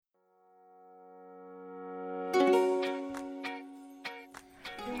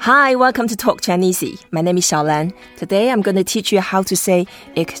Hi, welcome to Talk Chinese. My name is ShaoLan. Today I'm going to teach you how to say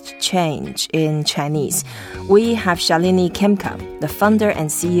exchange in Chinese. We have Shalini Khemka, the founder and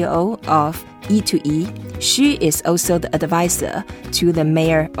CEO of E2E. She is also the advisor to the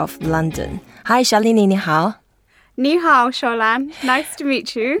Mayor of London. Hi, Shalini, 你好. 你好, ShaoLan. Nice to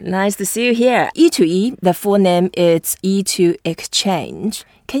meet you. Nice to see you here. E2E, the full name is E2Exchange.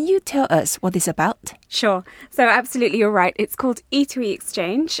 Can you tell us what it's about? Sure. So absolutely, you're right. It's called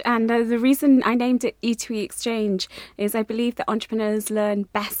E2Exchange. And the reason I named it E2Exchange is I believe that entrepreneurs learn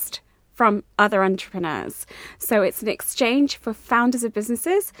best from other entrepreneurs. So it's an exchange for founders of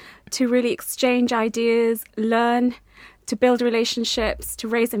businesses to really exchange ideas, learn, to build relationships, to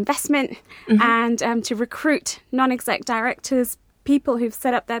raise investment, and to recruit non-exec directors, people who've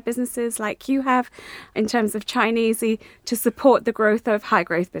set up their businesses like you have in terms of Chinesey to support the growth of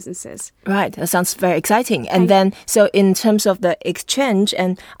high-growth businesses. Right. That sounds very exciting. And then, so in terms of the exchange,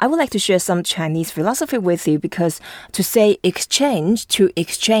 and I would like to share some Chinese philosophy with you because to say exchange, to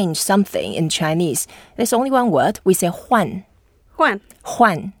exchange something in Chinese, there's only one word. We say 换. 换.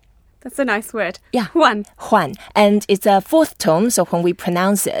 换. That's a nice word. Yeah. 换. 换. And it's a fourth tone, so when we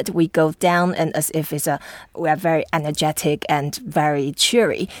pronounce it, we go down and as if we are very energetic and very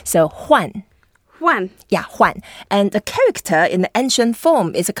cheery. So 换. 换. Yeah, 换. And the character in the ancient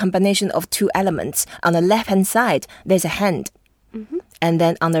form is a combination of two elements. On the left-hand side, there's a hand. And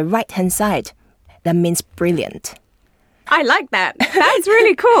then on the right-hand side, that means brilliant. I like that. That's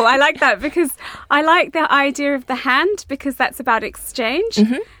really cool. I like that because I like the idea of the hand because that's about exchange.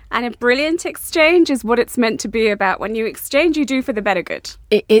 And a brilliant exchange is what it's meant to be about. When you exchange, you do for the better good.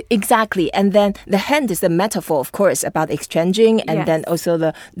 Exactly. And then the hand is the metaphor, of course, about exchanging and then also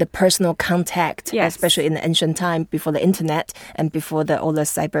the personal contact, especially in the ancient time before the internet and before all the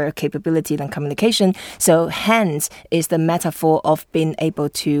cyber capability and communication. So hands is the metaphor of being able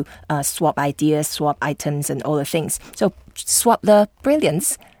to swap ideas, swap items and all the things. So swap the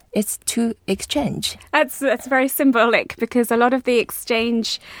brilliance. It's to exchange. That's very symbolic because a lot of the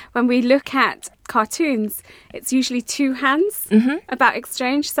exchange, when we look at cartoons, it's usually two hands about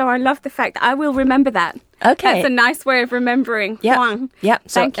exchange. So I love the fact that I will remember that. Okay. That's a nice way of remembering. Huang. Yeah.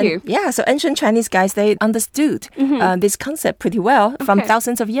 Thank you. So ancient Chinese guys, they understood this concept pretty well from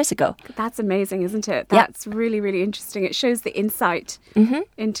thousands of years ago. That's amazing, isn't it? That's really, really interesting. It shows the insight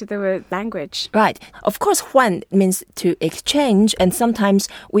into the language. Right. Of course, 换 means to exchange, and sometimes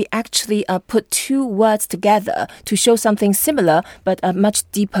we actually put two words together to show something similar, but a much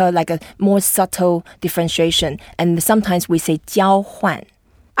deeper, like a more subtle differentiation. And sometimes we say 交换.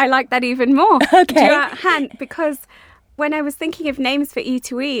 I like that even more. Okay. Because when I was thinking of names for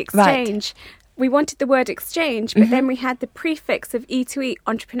E2E, exchange, we wanted the word exchange, but then we had the prefix of E2E,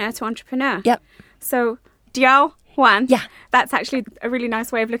 entrepreneur to entrepreneur. Yep. So, 交换. Yeah. That's actually a really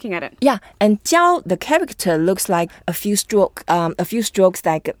nice way of looking at it. Yeah, and 交, the character looks like a few strokes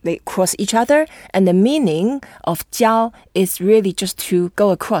like they cross each other, and the meaning of 交 is really just to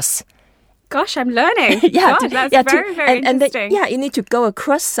go across. Gosh, I'm learning. That's very, very interesting. And then, you need to go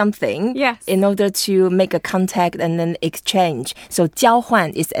across something in order to make a contact and then exchange. So 交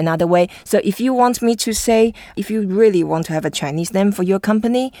换 is another way. So if you want me to say, if you really want to have a Chinese name for your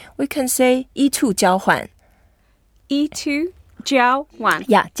company, we can say E2 交换. E2 交换.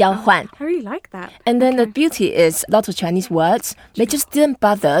 Yeah, 交换. I really like that. And then the beauty is lots of Chinese words, they just didn't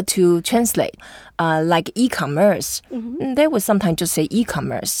bother to translate. Like e-commerce, they would sometimes just say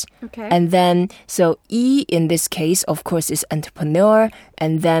e-commerce. Okay. And then, so E in this case, of course, is entrepreneur.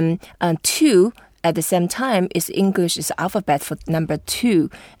 And then 2 at the same time is English is alphabet for number 2.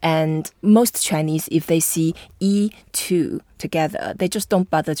 And most Chinese, if they see E2 together, they just don't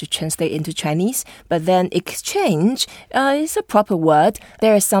bother to translate into Chinese. But then exchange is a proper word.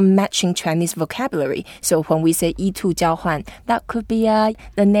 There is some matching Chinese vocabulary. So when we say E2 交换, that could be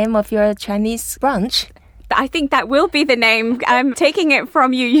the name of your Chinese branch. I think that will be the name. I'm taking it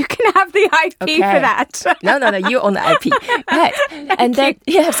from you. You can have the IP for that. No, you own the IP. Right. And then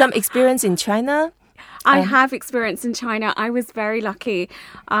you have some experience in China. I have experience in China. I was very lucky.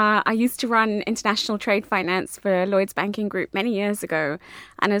 I used to run international trade finance for Lloyd's Banking Group many years ago.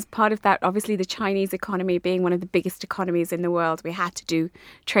 And as part of that, obviously the Chinese economy being one of the biggest economies in the world, we had to do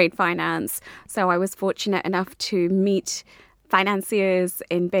trade finance. So I was fortunate enough to meet financiers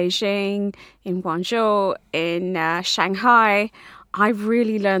in Beijing, in Guangzhou, in Shanghai. I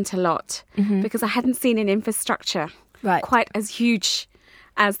really learned a lot because I hadn't seen an infrastructure quite as huge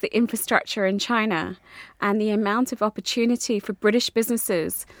as the infrastructure in China, and the amount of opportunity for British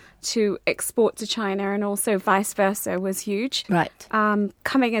businesses to export to China, and also vice versa was huge. Right.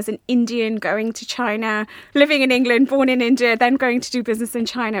 Coming as an Indian, going to China, living in England, born in India, then going to do business in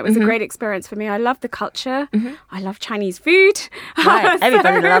China. It was a great experience for me. I love the culture. I love Chinese food. Right.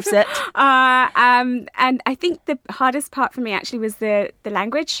 Everybody loves it. And I think the hardest part for me actually was the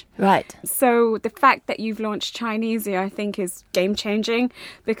language. Right. So the fact that you've launched Chinese, I think, is game-changing,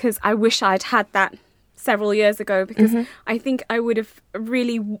 because I wish I'd had that several years ago, because I think I would have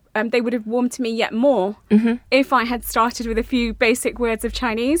really, they would have warmed to me yet more if I had started with a few basic words of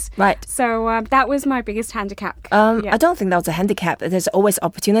Chinese. Right. So that was my biggest handicap. I don't think that was a handicap. There's always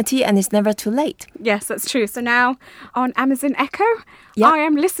opportunity, and it's never too late. Yes, that's true. So now on Amazon Echo, I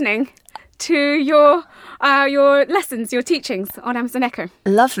am listening to your lessons, your teachings on Amazon Echo.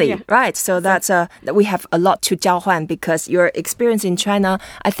 Lovely. Yeah. Right. So that's we have a lot to 交换, because your experience in China,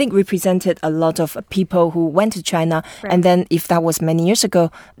 I think, represented a lot of people who went to China. Right. And then if that was many years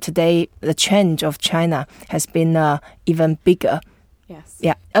ago, today the change of China has been even bigger. Yes.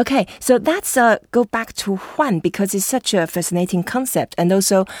 Yeah. Okay. So let's go back to Huan, because it's such a fascinating concept. And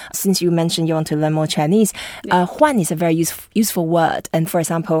also, since you mentioned you want to learn more Chinese, Huan is a very useful word. And for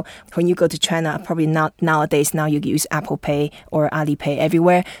example, when you go to China, probably not nowadays, now you use Apple Pay or Alipay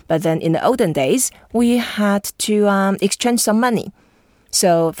everywhere. But then in the olden days, we had to exchange some money.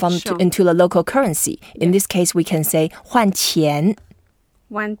 So into the local currency. In this case, we can say 换钱.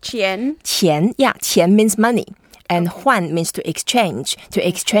 换钱. 钱, yeah, 钱 means money. And 换 means to exchange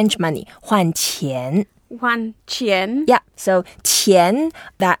money. 换钱. 换钱. Yeah, so 钱,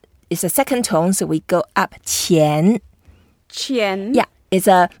 that is a second tone, so we go up. 钱. 钱. Yeah, it's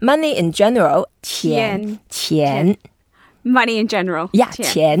money in general. 钱. 钱. Money in general. Yeah, 钱.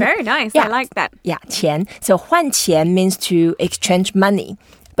钱. Very nice. Yeah. I like that. Yeah, 钱. So 换钱 means to exchange money.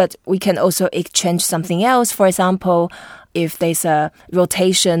 But we can also exchange something else. For example, if there's a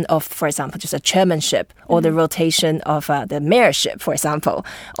rotation of, for example, just a chairmanship, or the rotation of the mayorship, for example,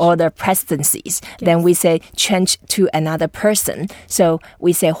 or the presidencies, then we say change to another person. So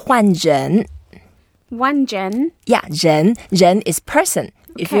we say 换人. 换人. Yeah, 人. 人 is person.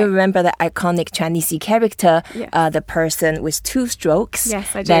 Okay. If you remember the iconic Chinese character, the person with two strokes,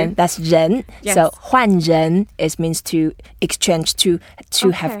 yes, I do. then that's 人. Yes. So 换人 means to exchange, to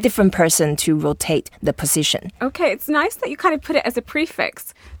have different person to rotate the position. Okay, it's nice that you kind of put it as a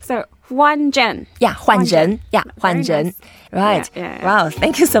prefix. So 换人. Yeah, 换人. Yeah, 换人. Nice. Right. Yeah. Wow.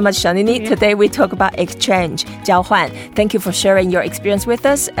 Thank you so much, Shalini. Today we talk about exchange, 交换. Thank you for sharing your experience with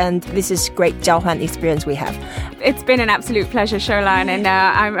us. And this is great 交换 experience we have. It's been an absolute pleasure, ShaoLan, and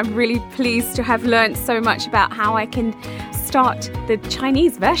I'm really pleased to have learned so much about how I can start the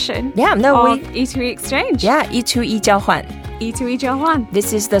Chinese version of E2Exchange. Yeah, E2E 交换. E2E 交换.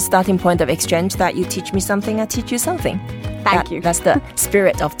 This is the starting point of exchange, that you teach me something, I teach you something. Thank you. That's the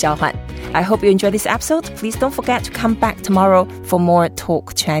spirit of 交换. I hope you enjoyed this episode. Please don't forget to come back tomorrow for more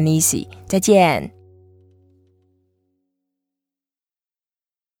Talk Chinese. 再见.